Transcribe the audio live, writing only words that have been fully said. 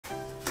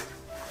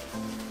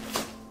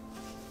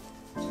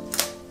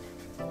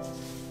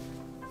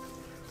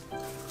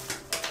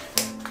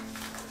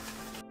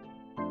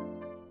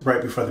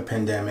right before the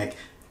pandemic,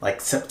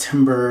 like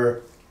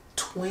September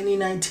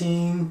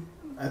 2019,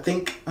 I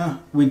think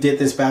we did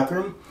this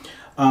bathroom.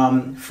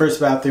 First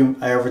bathroom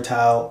I ever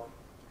tiled.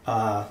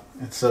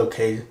 It's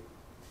okay.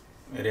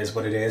 It is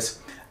what it is.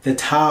 The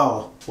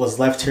tile was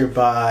left here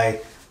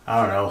by,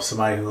 I don't know,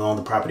 somebody who owned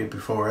the property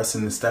before us,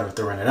 and instead of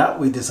throwing it out,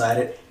 we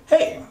decided,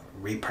 hey,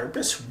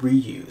 repurpose,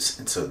 reuse.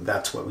 And so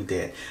that's what we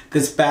did.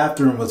 This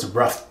bathroom was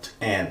roughed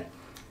in,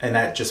 and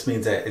that just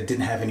means that it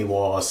didn't have any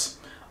walls.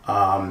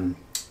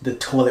 The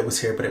toilet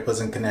was here, but it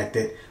wasn't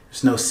connected.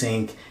 There's no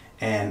sink,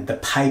 and the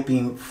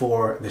piping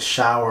for the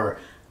shower,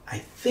 I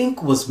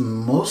think, was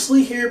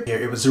mostly here.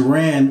 It was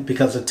ran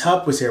because the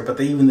tub was here, but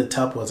even the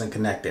tub wasn't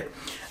connected.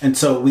 And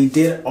so we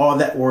did all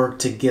that work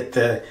to get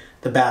the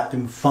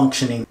bathroom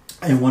functioning.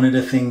 And one of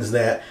the things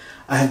that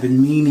I have been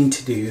meaning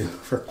to do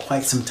for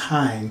quite some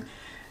time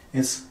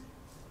is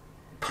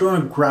put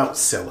on a grout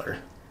sealer.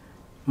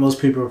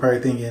 Most people are probably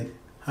thinking,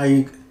 how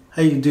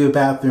you do a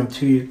bathroom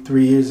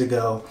 2-3 years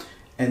ago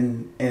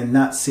and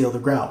not seal the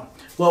grout.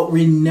 Well,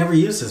 we never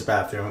use this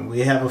bathroom.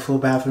 We have a full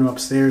bathroom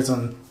upstairs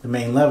on the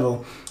main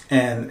level,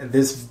 and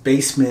this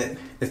basement,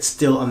 it's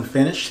still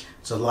unfinished.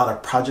 There's a lot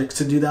of projects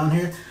to do down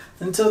here,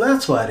 and so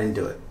that's why I didn't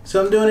do it.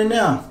 So I'm doing it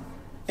now,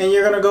 and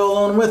you're gonna go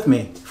along with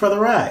me for the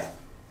ride.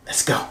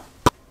 Let's go.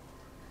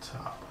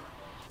 Top.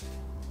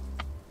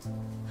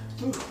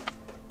 Ooh,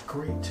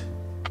 great.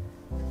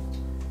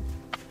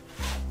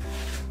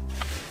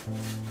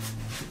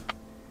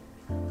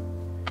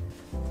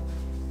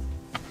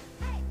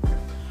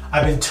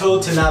 I've been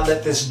told to not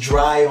let this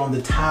dry on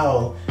the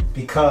towel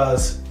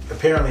because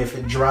apparently if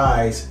it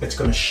dries, it's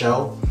gonna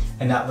show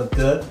and not look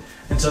good.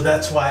 And so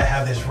that's why I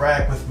have this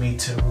rag with me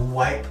to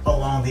wipe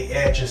along the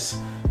edges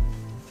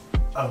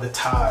of the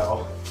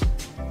tile.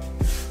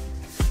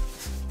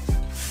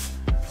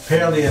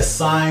 Apparently a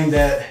sign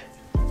that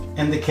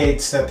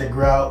indicates that the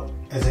grout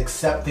is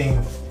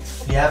accepting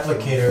the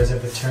applicator is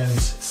if it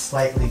turns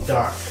slightly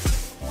dark.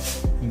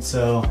 And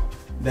so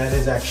that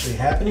is actually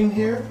happening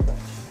here.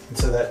 And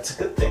so that's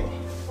a good thing.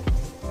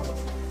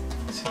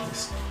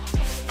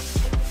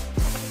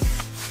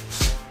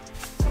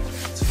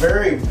 It's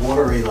very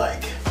watery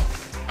like.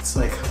 It's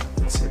like,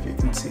 let's see if you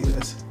can see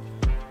this.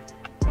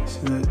 See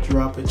that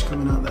droppage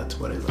coming out? That's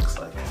what it looks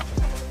like.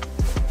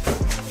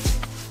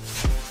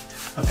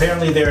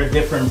 Apparently there are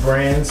different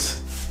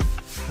brands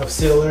of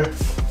sealer.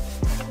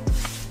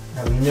 I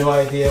have no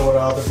idea what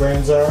all the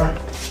brands are.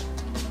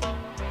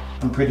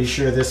 I'm pretty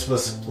sure this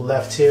was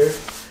left here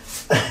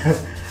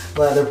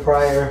by the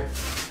prior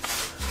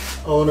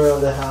owner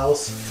of the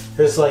house.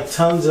 There's like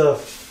tons of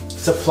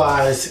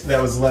supplies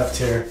that was left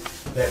here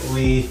that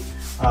we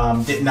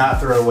did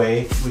not throw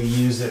away. We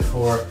used it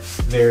for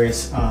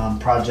various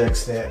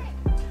projects that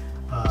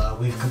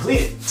we've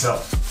completed.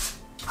 So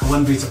I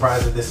wouldn't be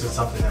surprised if this was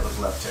something that was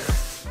left here.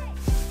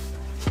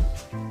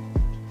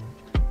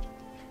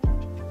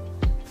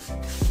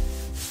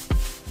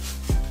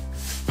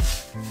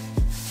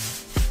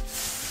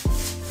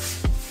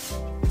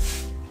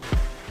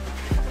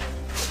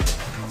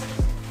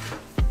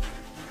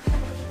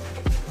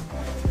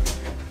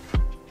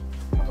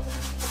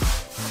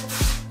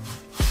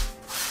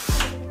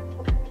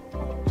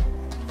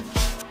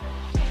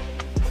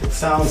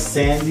 Sounds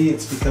sandy.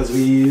 It's because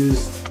we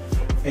used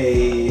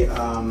a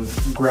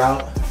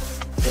grout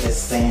that is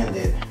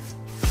sanded,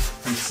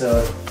 and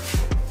so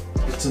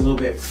it's a little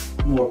bit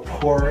more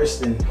porous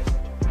than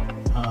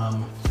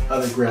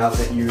other grout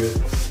that you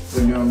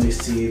would normally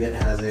see that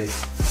has a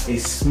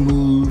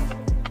smooth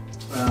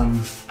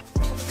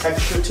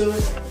texture to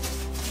it.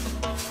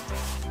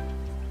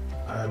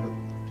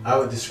 I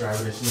would describe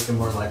it as looking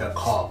more like a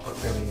caulk, but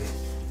really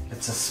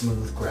it's a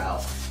smooth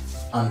grout,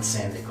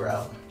 unsanded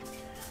grout.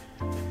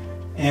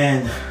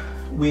 And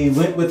we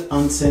went with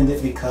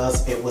unsanded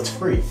because it was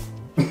free.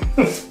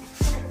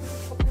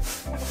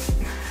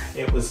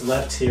 It was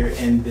left here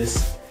in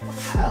this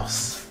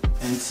house.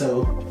 And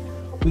so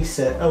we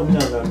said, oh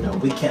no,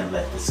 we can't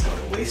let this go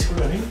to waste. We're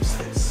gonna use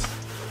this.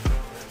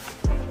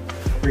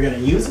 We're gonna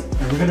use it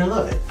and we're gonna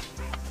love it.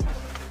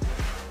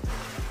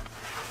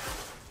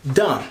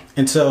 Done.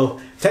 And so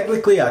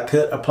technically I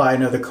could apply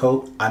another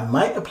coat. I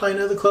might apply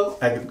another coat.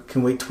 I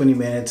can wait 20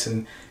 minutes,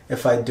 and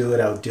if I do it,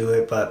 I'll do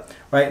it. But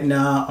right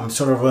now I'm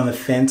sort of on the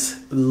fence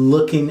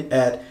looking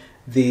at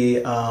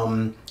the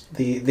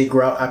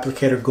grout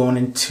applicator going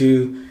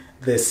into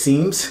the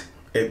seams.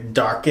 It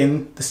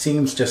darkened the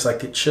seams just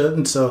like it should.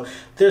 And so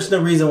there's no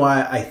reason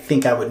why I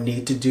think I would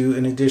need to do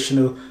an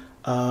additional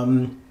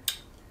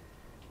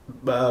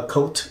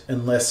coat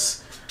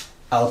unless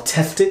I'll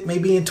test it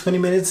maybe in 20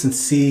 minutes and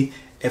see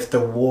if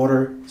the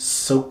water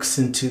soaks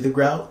into the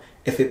grout.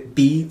 If it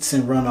beads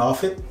and run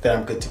off it, then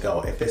I'm good to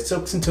go. If it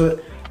soaks into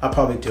it, I'll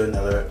probably do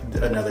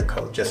another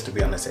coat just to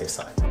be on the safe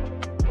side.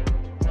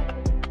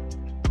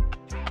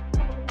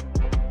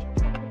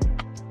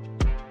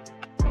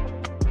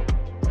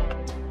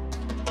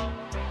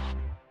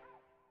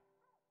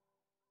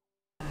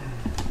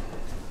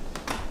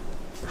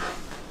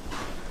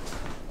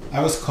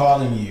 I was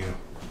calling you.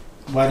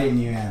 Why didn't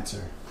you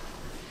answer?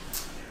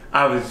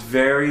 I was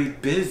very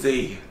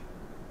busy.